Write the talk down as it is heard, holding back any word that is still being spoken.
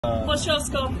What's your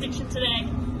score prediction today?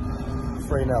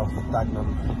 3-0 for Dagenham.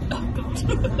 Oh god.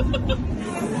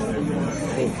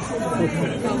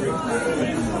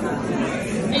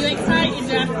 Are you excited,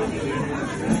 Jack?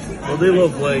 Well, they're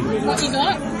lovely. What you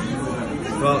got?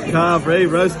 Got carvery,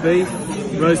 roast beef,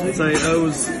 roast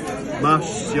potatoes,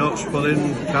 mashed Yorkshire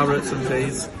pudding, carrots and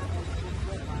peas.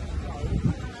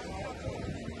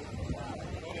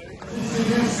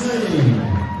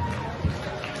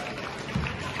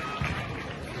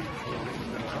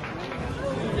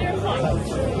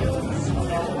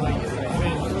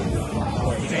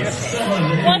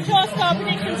 What's your score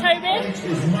prediction, Toby?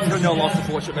 2-0 loss,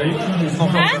 unfortunately.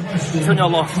 Huh?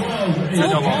 2-0 loss.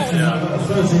 2-0 loss, yeah.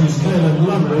 13 is Caleb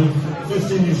Lumley,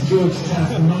 15 is George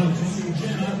Taft, 19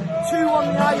 2-1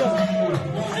 the Iron.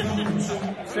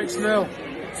 6-0.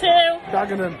 2.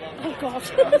 Dagenham. Oh god.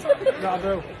 That'll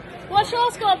do. What's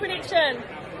your score prediction?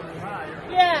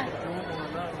 Yeah.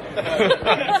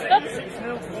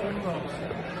 6-0 for Scunthorpe.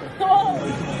 Oh.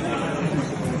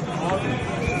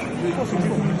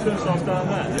 Turnstiles down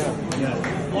there?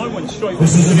 Yeah. I went straight to the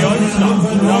own stand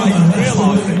without even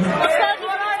realising.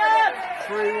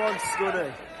 3-1 Scunny.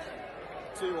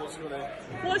 2-1 Scunny.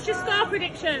 What's your score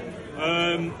prediction?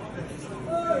 3-1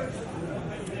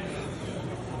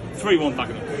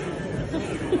 Dagenham.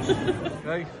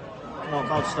 Okay, not a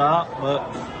bad start, but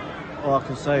all I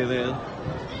can say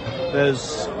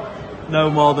there's no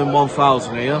more than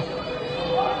 1,000 here,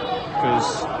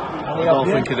 because I don't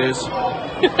think it is,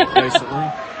 basically.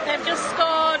 They've just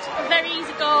scored a very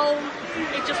easy goal.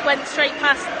 It just went straight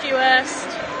past Dewhurst.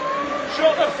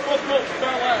 Shut the fuck up,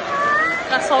 fella!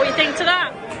 That's all you think to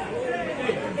that?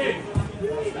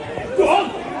 Go on!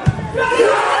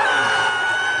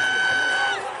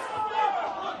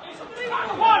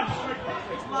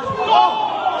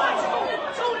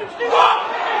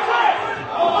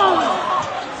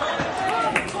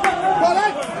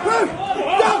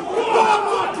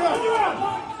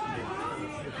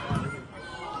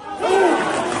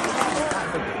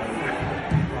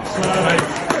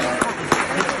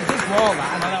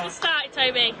 Started,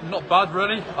 Toby. Not bad,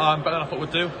 really. Better than I thought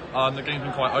we'd do. The game's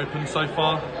been quite open so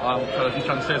far. As you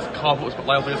can see, it's Carport, but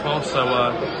lively as well.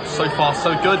 So far,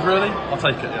 so good, really. I'll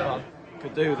take it. Yeah.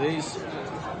 Could do these.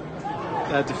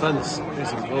 Their defence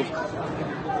isn't good.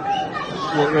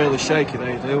 Look really shaky,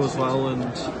 they do as well,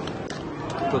 and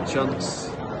good chance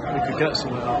we could get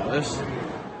something out of this.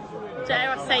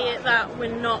 Dare I say it that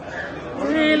we're not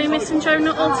really missing Joe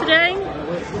Nuttall today.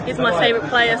 He's my favourite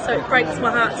player, so it breaks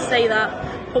my heart to say that.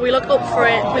 But we look up for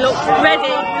it, we look ready,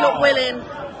 we look willing.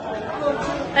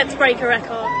 Let's break a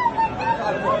record.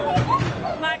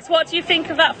 Max, what do you think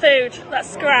of that food, that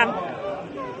scram?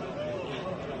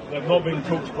 They've not been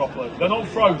cooked properly. They're not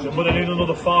frozen, but they need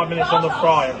another 5 minutes on the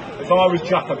fryer. If I was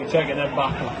Jack, I'd be taking them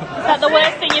back. Is that the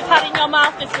worst thing you've had in your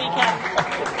mouth this weekend?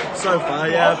 So far,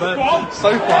 yeah, but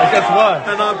So far, it gets worse.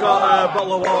 and I've got a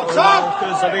bottle of water now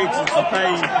because I need to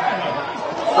pay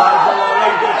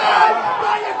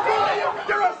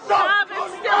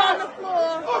Harvard's still on the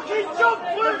floor.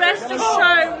 The rest has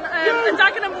shown a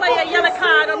Dagenham player yellow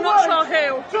card, I'm not sure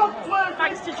who,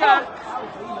 thanks to Jack.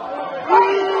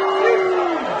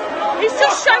 He's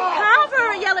just shown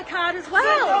Carver a yellow card as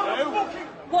well.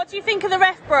 What do you think of the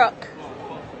ref, Brooke?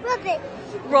 Rubbish.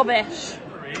 Rubbish.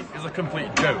 It's a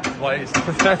complete joke. Like, it's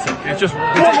pathetic. It's just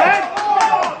ridiculous.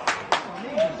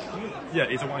 Yeah,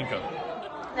 he's a wanker.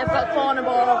 They've got corner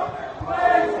ball.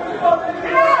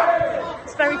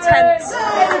 It's very tense.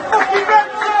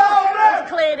 He's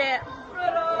cleared it.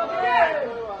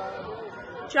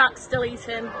 Jack's still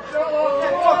eating.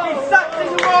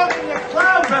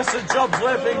 best of jobs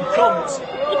living cunt.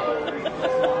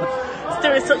 He's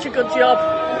doing such a good job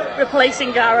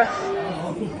replacing Gareth.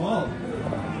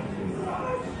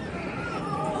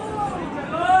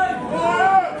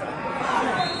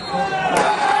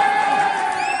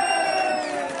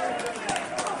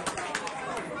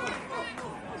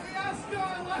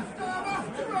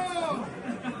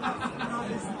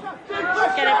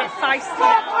 Get a bit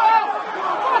feisty.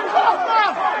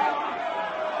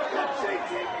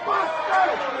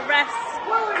 The refs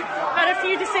had a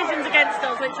few decisions against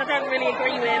us, which I don't really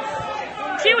agree with.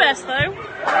 Dewhurst, though,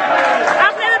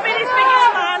 I've never been his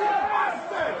biggest fan,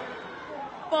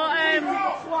 but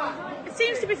it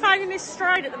seems to be finding his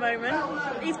stride at the moment.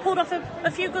 He's pulled off a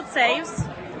few good saves.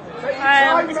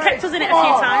 He's kept us in it a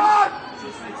few times.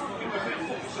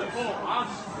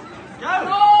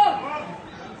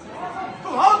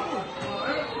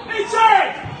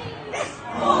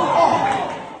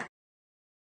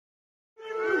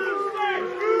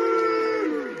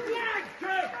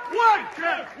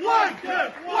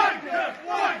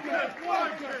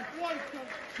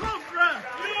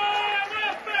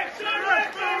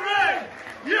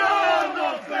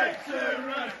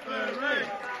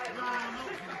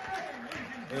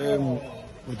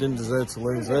 We didn't deserve to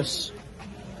lose this.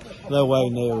 No way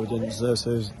near we didn't deserve to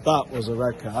lose. That was a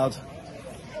red card.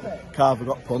 Carver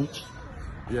got punched.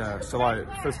 Yeah, so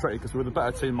frustrated because we were the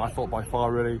better team, I thought, by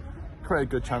far, really. Created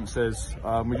good chances,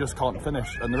 we just can't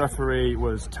finish. And the referee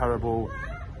was terrible.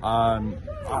 I'm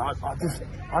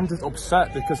just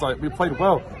upset because we played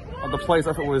well. And the players'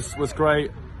 effort was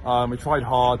great. We tried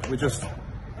hard. I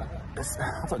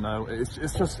don't know. It's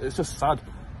just sad.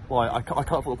 I can't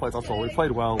fault the players at all. We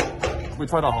played well. We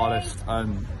tried our hardest,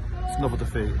 and it's another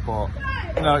defeat. But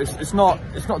it's not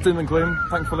doom and gloom,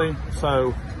 thankfully.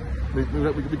 So we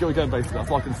go again. Basically, that's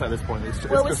all I can say at this point.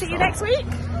 Will we see you next week?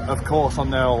 Of course, I'm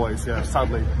there always. Yeah,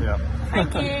 sadly, yeah.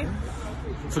 Thank you.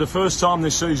 For the first time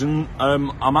this season,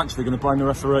 I'm actually going to blame the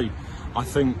referee. I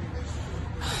think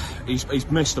he's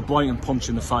missed a blatant punch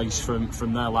in the face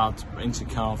from their lad into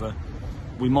Carver.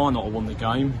 We might not have won the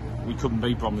game. We couldn't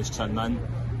beat Bromley's 10 men,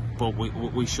 but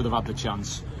we should have had the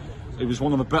chance. It was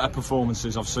one of the better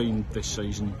performances I've seen this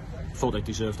season. Thought they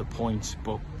deserved a point,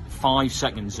 but 5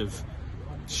 seconds of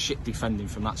shit defending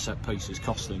from that set piece is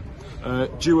costing.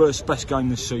 Dewhurst's best game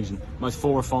this season. Made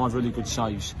 4 or 5 really good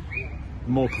saves.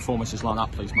 More performances like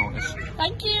that, please, Marcus.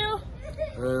 Thank you.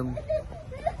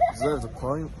 Deserved a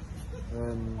point.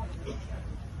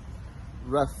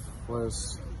 Ref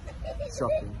was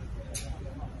shocking.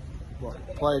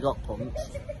 Player got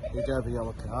punched. He gave a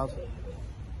yellow card.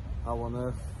 How on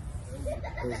earth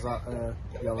is that a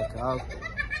yellow card?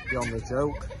 Beyond the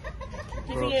joke.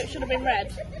 Do you think it should have been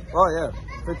red? Oh yeah,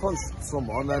 if they punched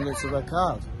someone, then it's a red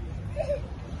card.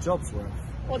 Job's worth.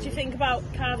 What do you think about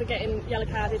Carver getting yellow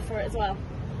carded for it as well?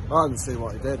 I didn't see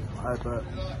what he did, but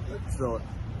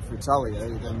if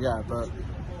retaliate, then yeah, but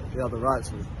he had the right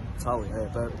to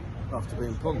retaliate, but after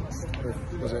being punched.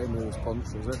 Was it him who was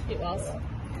punched, was it? It was.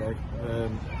 Okay.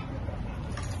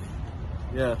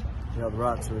 Yeah, he had the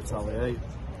right to retaliate.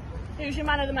 Who's your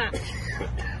man of the match?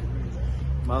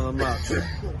 Man of the match.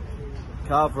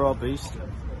 Carver or Beast?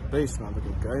 Beast had a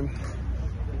good game.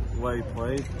 The way he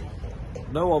played.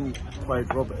 No one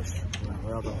played rubbish.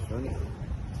 No, I don't think.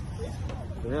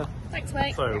 But yeah. Thanks,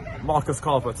 mate. So, Marcus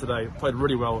Carver today played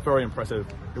really well, very impressive.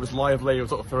 It was lively, it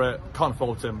was up for it, can't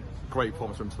fault him. Great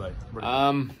performance from him today. Really.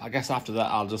 I guess after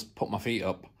that, I'll just put my feet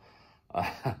up.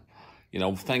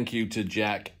 Thank you to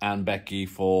Jack and Becky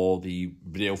for the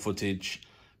video footage.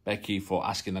 Becky for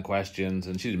asking the questions,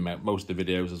 and she did most of the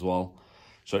videos as well.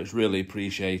 So it's really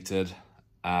appreciated.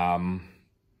 Yeah,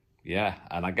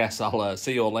 and I guess I'll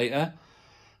see you all later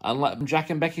and let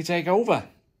Jack and Becky take over.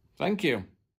 Thank you.